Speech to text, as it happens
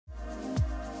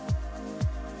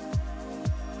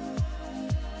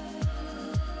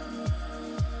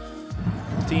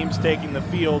teams taking the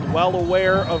field, well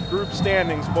aware of group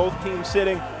standings. Both teams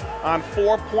sitting on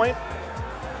 4 points.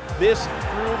 This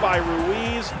through by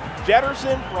Ruiz.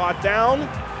 Jetterson brought down,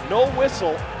 no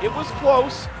whistle. It was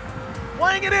close.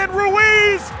 Playing it in,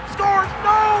 Ruiz scores.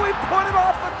 No, he put it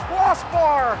off the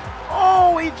crossbar.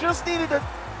 Oh, he just needed to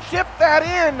chip that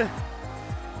in.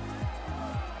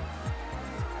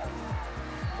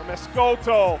 From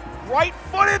Escoto,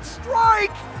 right-footed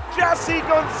strike. Jesse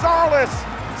Gonzalez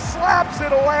slaps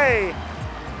it away.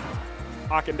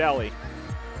 Akindelli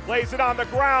plays it on the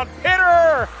ground.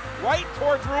 Pitter right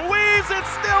towards Ruiz.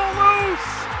 It's still loose.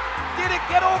 Did it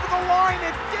get over the line?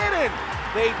 It didn't.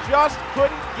 They just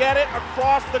couldn't get it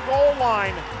across the goal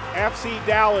line. FC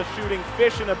Dallas shooting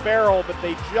fish in a barrel, but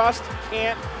they just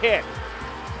can't hit.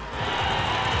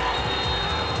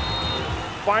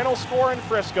 Final score in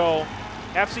Frisco,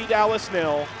 FC Dallas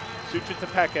 0,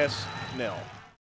 Suchitepéquez 0.